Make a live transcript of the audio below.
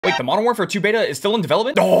Wait, the Modern Warfare 2 beta is still in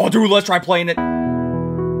development? Oh, dude, let's try playing it.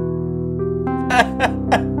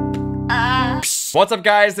 What's up,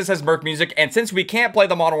 guys? This is Merc Music, and since we can't play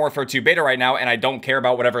the Modern Warfare 2 beta right now, and I don't care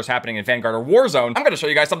about whatever's happening in Vanguard or Warzone, I'm gonna show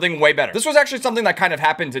you guys something way better. This was actually something that kind of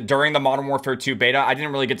happened during the Modern Warfare 2 beta. I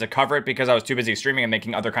didn't really get to cover it because I was too busy streaming and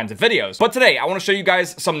making other kinds of videos. But today, I want to show you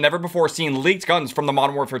guys some never-before-seen leaked guns from the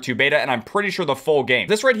Modern Warfare 2 beta, and I'm pretty sure the full game.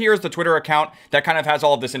 This right here is the Twitter account that kind of has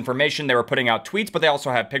all of this information. They were putting out tweets, but they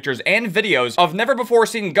also have pictures and videos of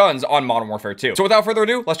never-before-seen guns on Modern Warfare 2. So without further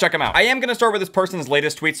ado, let's check them out. I am gonna start with this person's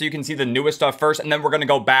latest tweet so you can see the newest stuff first, and then we're gonna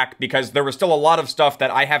go back because there was still a lot of stuff that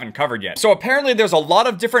I haven't covered yet. So apparently there's a lot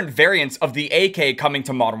of different variants of the AK coming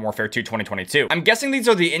to Modern Warfare 2 2022. I'm guessing these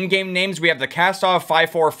are the in-game names. We have the Kastov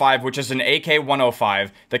 545, which is an AK-105,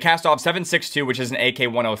 the Kastov 762, which is an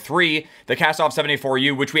AK-103, the Kastov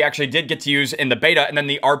 74U, which we actually did get to use in the beta, and then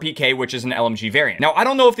the RPK, which is an LMG variant. Now, I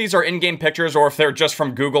don't know if these are in-game pictures or if they're just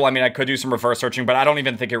from Google. I mean, I could do some reverse searching, but I don't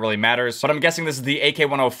even think it really matters. But I'm guessing this is the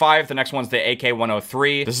AK-105, the next one's the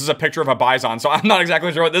AK-103. This is a picture of a Bison, so I'm not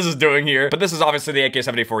exactly sure what this is doing here, but this is obviously the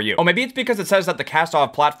AK-74U. Oh, maybe it's because it says that the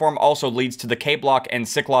Kastov platform also leads to the K-Block and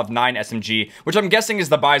Siklov 9 SMG, which I'm guessing is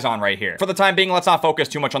the Bison right here. For the time being, let's not focus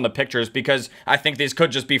too much on the pictures because I think these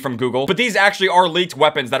could just be from Google, but these actually are leaked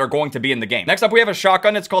weapons that are going to be in the game. Next up, we have a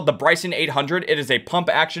shotgun. It's called the Bryson 800. It is a pump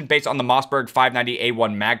action based on the Mossberg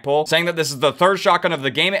 590A1 Magpul, saying that this is the third shotgun of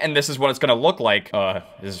the game, and this is what it's gonna look like.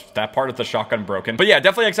 Is that part of the shotgun broken? But yeah,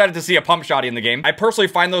 definitely excited to see a pump shotty in the game. I personally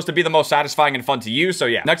find those to be the most satisfying and fun to use, so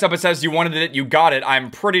yeah. Next up, it says you wanted it, you got it.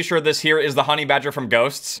 I'm pretty sure this here is the Honey Badger from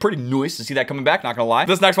Ghosts. Pretty nice to see that coming back, not gonna lie.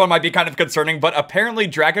 This next one might be kind of concerning, but apparently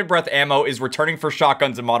Dragon Breath ammo is returning for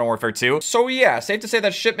shotguns in Modern Warfare 2. So yeah, safe to say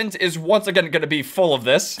that shipment is once again gonna be full of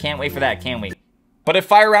this. Can't wait for that, can't we? But if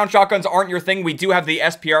fire round shotguns aren't your thing, we do have the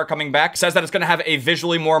SPR coming back. It says that it's going to have a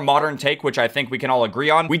visually more modern take, which I think we can all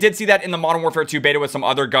agree on. We did see that in the Modern Warfare 2 beta with some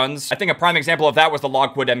other guns. I think a prime example of that was the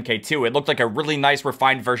Logwood MK2. It looked like a really nice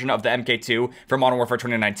refined version of the MK2 for Modern Warfare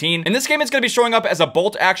 2019. In this game, it's going to be showing up as a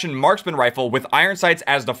bolt-action marksman rifle with iron sights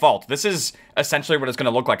as default. This is essentially what it's going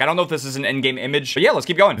to look like. I don't know if this is an in-game image, but yeah, let's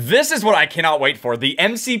keep going. This is what I cannot wait for, the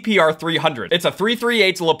MCPR 300. It's a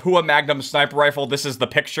 338 Lapua Magnum sniper rifle. This is the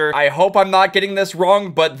picture. I hope I'm not getting this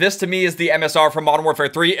wrong, but this to me is the MSR from Modern Warfare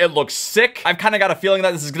 3. It looks sick. I've kind of got a feeling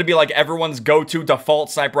that this is going to be like everyone's go-to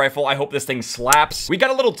default sniper rifle. I hope this thing slaps. We got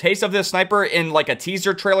a little taste of this sniper in like a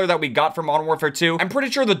teaser trailer that we got for Modern Warfare 2. I'm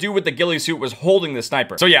pretty sure the dude with the ghillie suit was holding this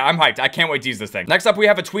sniper. So yeah, I'm hyped. I can't wait to use this thing. Next up, we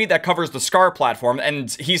have a tweet that covers the SCAR platform,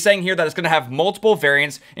 and he's saying here that it's going to have multiple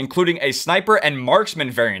variants, including a sniper and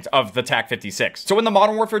marksman variant of the TAC-56. So in the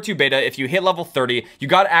Modern Warfare 2 beta, if you hit level 30, you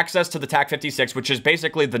got access to the TAC-56, which is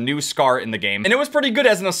basically the new SCAR in the game. And it was pretty good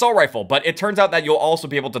as an assault rifle, but it turns out that you'll also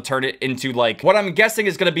be able to turn it into like what I'm guessing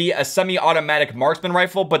is going to be a semi-automatic marksman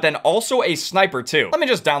rifle, but then also a sniper too. Let me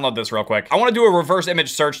just download this real quick. I want to do a reverse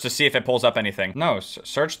image search to see if it pulls up anything. No,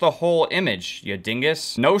 search the whole image, you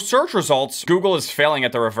dingus. No search results. Google is failing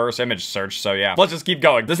at the reverse image search, so yeah. Let's just keep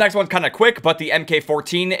going. This next one's kind of quick, but the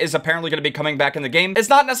MK14 is apparently going to be coming back in the game. It's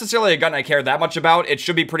not necessarily a gun I care that much about. It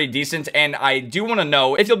should be pretty decent, and I do want to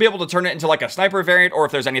know if you'll be able to turn it into like a sniper variant or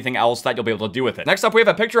if there's anything else that you'll be able to do with it. Next up, we have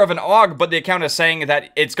a picture of an AUG, but the account is saying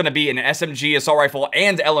that it's going to be an SMG, assault rifle,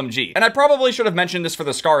 and LMG. And I probably should have mentioned this for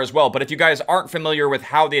the SCAR as well, but if you guys aren't familiar with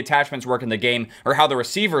how the attachments work in the game or how the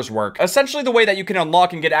receivers work, essentially the way that you can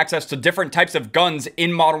unlock and get access to different types of guns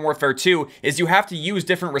in Modern Warfare 2 is you have to use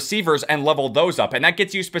different receivers and level those up, and that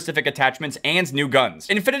gets you specific attachments and new guns.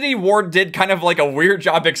 Infinity Ward did kind of like a weird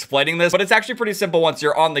job explaining this, but it's actually pretty simple once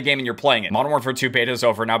you're on the game and you're playing it. Modern Warfare 2 beta is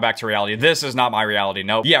over, now back to reality. This is not my reality,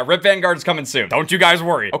 no. Yeah, RIP Vanguard is coming soon. Don't you guys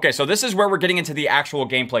worry. Okay, so this is where we're getting into the actual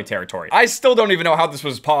gameplay territory. I still don't even know how this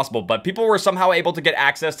was possible, but people were somehow able to get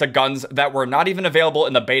access to guns that were not even available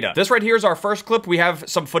in the beta. This right here is our first clip. We have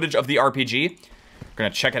some footage of the RPG. We're gonna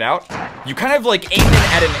check it out. You kind of like aim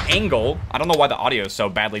it at an angle. I don't know why the audio is so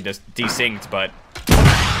badly desynced, but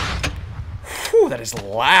whew, that is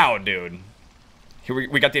loud, dude. Here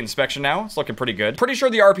we got the inspection now. It's looking pretty good. Pretty sure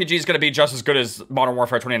the RPG is going to be just as good as Modern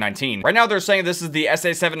Warfare 2019. Right now, they're saying this is the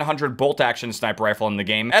SA-700 bolt-action sniper rifle in the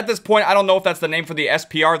game. At this point, I don't know if that's the name for the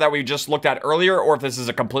SPR that we just looked at earlier, or if this is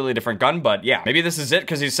a completely different gun, but yeah. Maybe this is it,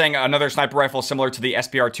 because he's saying another sniper rifle similar to the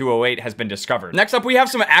SPR-208 has been discovered. Next up, we have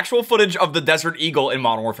some actual footage of the Desert Eagle in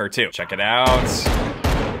Modern Warfare 2. Check it out.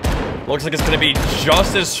 Looks like it's going to be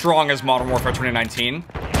just as strong as Modern Warfare 2019.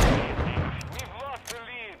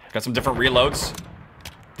 Got some different reloads.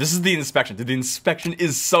 This is the inspection. Dude, the inspection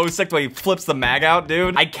is so sick the way he flips the mag out,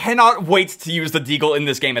 dude. I cannot wait to use the deagle in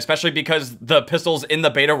this game, especially because the pistols in the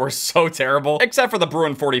beta were so terrible, except for the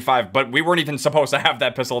Bruin 45, but we weren't even supposed to have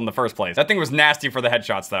that pistol in the first place. That thing was nasty for the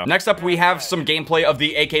headshots, though. Next up, we have some gameplay of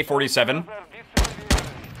the AK-47.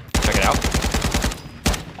 Check it out.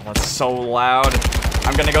 Oh, that's so loud.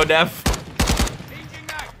 I'm gonna go deaf.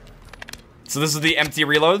 So this is the empty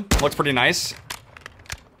reload. Looks pretty nice.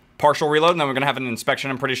 Partial reload, and then we're gonna have an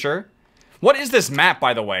inspection, I'm pretty sure. What is this map,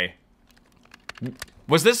 by the way?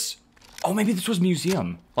 Was this... Oh, maybe this was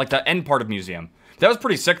museum. Like the end part of museum. That was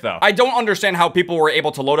pretty sick, though. I don't understand how people were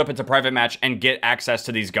able to load up into private match and get access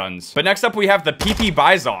to these guns. But next up, we have the PP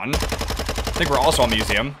Bison. I think we're also on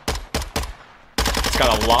museum. It's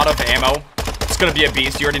got a lot of ammo. It's gonna be a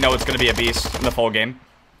beast. You already know it's gonna be a beast in the full game.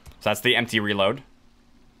 So that's the empty reload.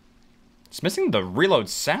 It's missing the reload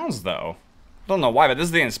sounds, though. I don't know why, but this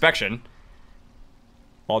is the inspection.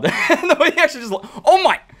 Well, the way he actually just... Oh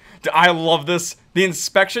my... I love this. The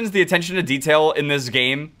inspections, the attention to detail in this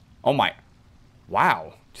game. Oh my...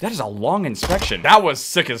 Wow. Dude, that is a long inspection. That was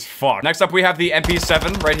sick as fuck. Next up, we have the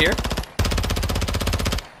MP7 right here.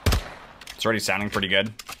 It's already sounding pretty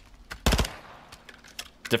good.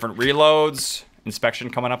 Different reloads.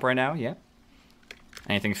 Inspection coming up right now, yeah.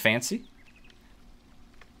 Anything fancy?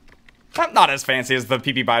 Not as fancy as the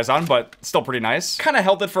PP Bison, but still pretty nice. Kind of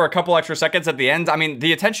held it for a couple extra seconds at the end. I mean,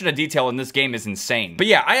 the attention to detail in this game is insane. But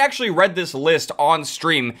yeah, I actually read this list on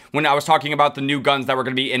stream when I was talking about the new guns that were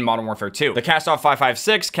going to be in Modern Warfare 2. The Kastov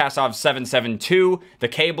 556, Kastov 772, the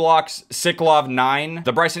K-Blocks, Siklov 9,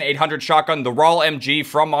 the Bryson 800 shotgun, the Raw MG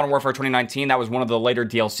from Modern Warfare 2019. That was one of the later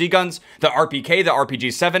DLC guns. The RPK, the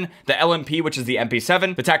RPG-7, the LMP, which is the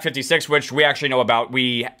MP7, the TAC-56, which we actually know about.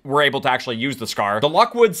 We were able to actually use the SCAR. The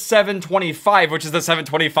Lockwood 725, which is the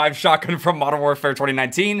 725 shotgun from Modern Warfare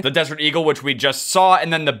 2019, the Desert Eagle, which we just saw,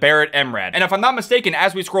 and then the Barrett MRAD. And if I'm not mistaken,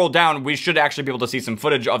 as we scroll down, we should actually be able to see some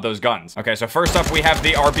footage of those guns. Okay, so first up, we have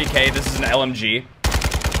the RPK. This is an LMG.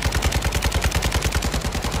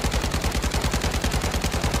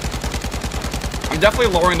 I'm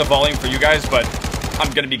definitely lowering the volume for you guys, but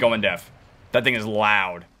I'm gonna be going deaf. That thing is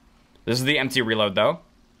loud. This is the empty reload, though.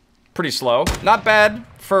 Pretty slow. Not bad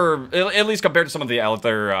for, at least compared to some of the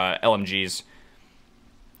other LMGs.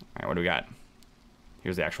 All right, what do we got?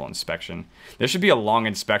 Here's the actual inspection. There should be a long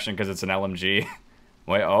inspection because it's an LMG.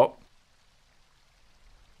 Wait, oh.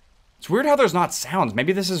 It's weird how there's not sounds.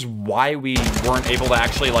 Maybe this is why we weren't able to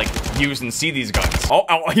actually, like, use and see these guns.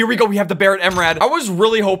 Oh, here we go. We have the Barrett MRAD. I was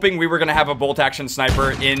really hoping we were going to have a bolt-action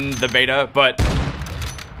sniper in the beta, but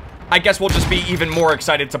I guess we'll just be even more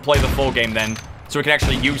excited to play the full game then, so we can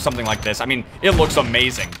actually use something like this. I mean, it looks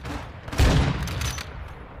amazing.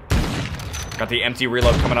 Got the empty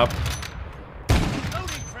reload coming up.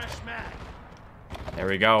 There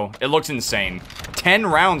we go. It looks insane. 10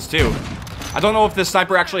 rounds, too. I don't know if this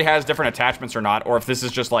sniper actually has different attachments or not, or if this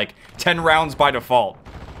is just, like, 10 rounds by default.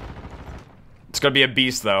 It's gonna be a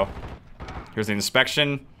beast, though. Here's the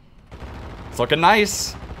inspection. It's looking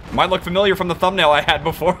nice. Might look familiar from the thumbnail I had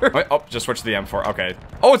before. Wait, oh, just switch to the M4. Okay.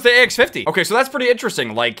 Oh, it's the AX-50. Okay, so that's pretty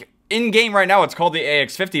interesting. Like, in-game right now, it's called the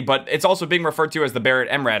AX-50, but it's also being referred to as the Barrett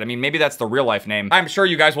MRAD. I mean, maybe that's the real-life name. I'm sure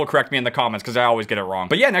you guys will correct me in the comments, because I always get it wrong.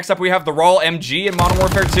 But yeah, next up, we have the Raw MG in Modern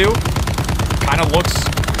Warfare 2. Kind of looks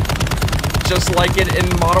just like it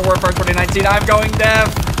in Modern Warfare 2019. I'm going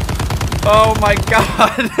deaf. Oh my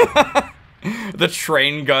god. The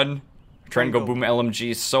train gun. Train go boom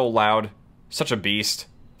LMG is so loud. Such a beast.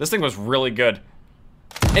 This thing was really good.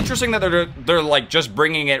 Interesting that they're like just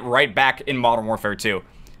bringing it right back in Modern Warfare 2.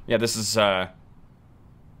 Yeah, this is the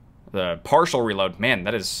partial reload. Man,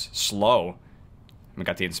 that is slow. We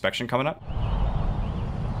got the inspection coming up.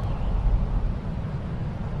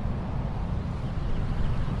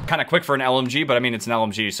 Kind of quick for an LMG, but I mean, it's an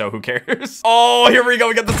LMG, so who cares? Oh, here we go.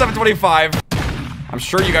 We got the 725. I'm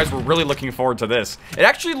sure you guys were really looking forward to this. It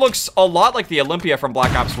actually looks a lot like the Olympia from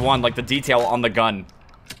Black Ops 1, like the detail on the gun.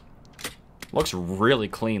 Looks really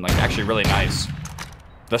clean, like actually really nice.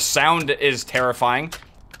 The sound is terrifying.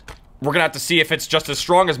 We're gonna have to see if it's just as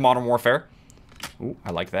strong as Modern Warfare. Ooh,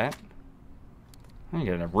 I like that. You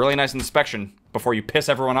get a really nice inspection before you piss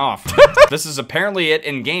everyone off. This is apparently it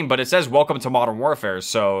in game, but it says welcome to Modern Warfare,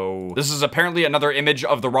 so this is apparently another image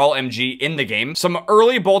of the Raw MG in the game. Some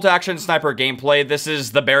early bolt action sniper gameplay. This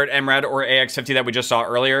is the Barrett MRAD or AX-50 that we just saw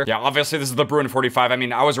earlier. Yeah, obviously this is the Bruin 45. I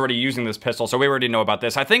mean, I was already using this pistol, so we already know about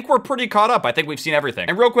this. I think we're pretty caught up. I think we've seen everything.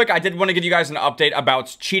 And real quick, I did want to give you guys an update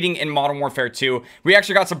about cheating in Modern Warfare 2. We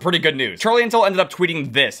actually got some pretty good news. Charlie Intel ended up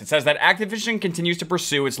tweeting this. It says that Activision continues to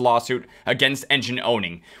pursue its lawsuit against engine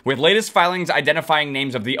owning. With latest filings identifying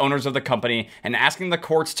names of the owners of the company and asking the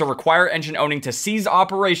courts to require engine owning to cease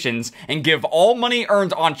operations and give all money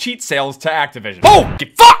earned on cheat sales to Activision. Oh,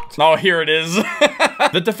 get fucked! Oh, here it is.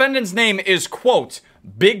 The defendant's name is, quote,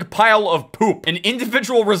 Big Pile of Poop, an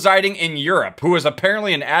individual residing in Europe who is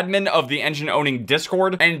apparently an admin of the engine-owning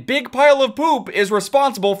Discord, and Big Pile of Poop is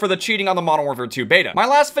responsible for the cheating on the Modern Warfare 2 beta. My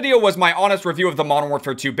last video was my honest review of the Modern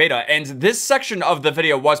Warfare 2 beta, and this section of the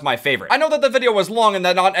video was my favorite. I know that the video was long and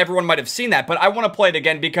that not everyone might have seen that, but I want to play it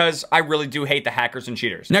again because I really do hate the hackers and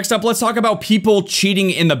cheaters. Next up, let's talk about people cheating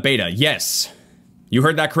in the beta. Yes. You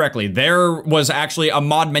heard that correctly. There was actually a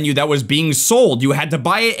mod menu that was being sold. You had to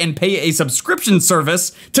buy it and pay a subscription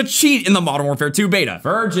service to cheat in the Modern Warfare 2 beta.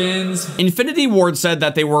 Virgins. Infinity Ward said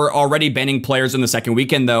that they were already banning players in the second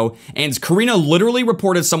weekend though, and Karina literally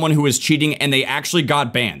reported someone who was cheating and they actually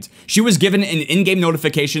got banned. She was given an in-game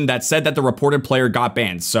notification that said that the reported player got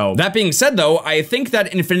banned. So that being said though, I think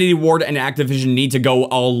that Infinity Ward and Activision need to go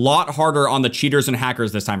a lot harder on the cheaters and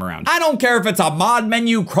hackers this time around. I don't care if it's a mod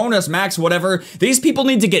menu, Cronus Max, whatever. These people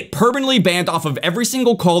need to get permanently banned off of every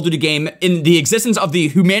single Call of Duty game in the existence of the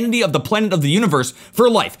humanity of the planet of the universe for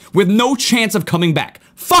life, with no chance of coming back.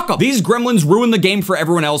 Fuck them. These gremlins ruin the game for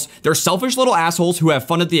everyone else. They're selfish little assholes who have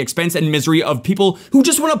fun at the expense and misery of people who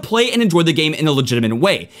just want to play and enjoy the game in a legitimate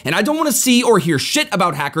way. And I don't want to see or hear shit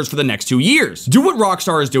about hackers for the next 2 years. Do what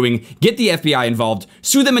Rockstar is doing, get the FBI involved,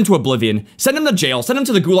 sue them into oblivion, send them to jail, send them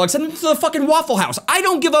to the gulag, send them to the fucking Waffle House. I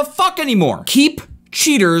don't give a fuck anymore. Keep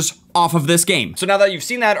cheaters off of this game. So now that you've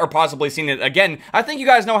seen that, or possibly seen it again, I think you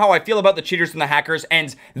guys know how I feel about the cheaters and the hackers,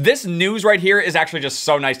 and this news right here is actually just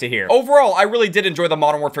so nice to hear. Overall, I really did enjoy the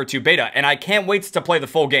Modern Warfare 2 beta, and I can't wait to play the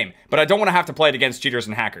full game, but I don't want to have to play it against cheaters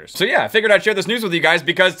and hackers. So yeah, I figured I'd share this news with you guys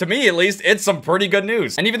because to me, at least, it's some pretty good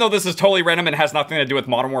news. And even though this is totally random and has nothing to do with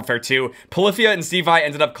Modern Warfare 2, Polyphia and Steve Vai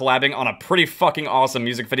ended up collabing on a pretty fucking awesome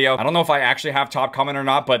music video. I don't know if I actually have top comment or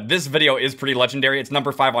not, but this video is pretty legendary. It's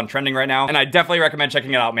 #5 on trending right now, and I definitely recommend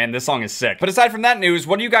checking it out, man. This song is sick. But aside from that news,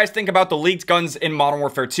 what do you guys think about the leaked guns in Modern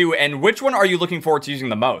Warfare 2, and which one are you looking forward to using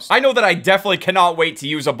the most? I know that I definitely cannot wait to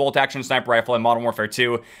use a bolt-action sniper rifle in Modern Warfare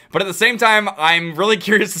 2, but at the same time, I'm really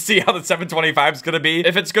curious to see how the 725 is gonna be.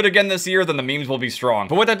 If it's good again this year, then the memes will be strong.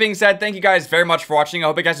 But with that being said, thank you guys very much for watching. I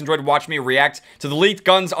hope you guys enjoyed watching me react to the leaked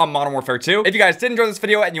guns on Modern Warfare 2. If you guys did enjoy this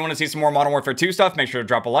video and you want to see some more Modern Warfare 2 stuff, make sure to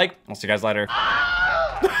drop a like. I'll see you guys later.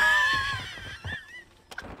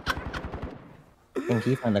 I think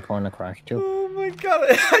he found the corner crash too. Oh my god,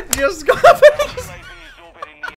 I just got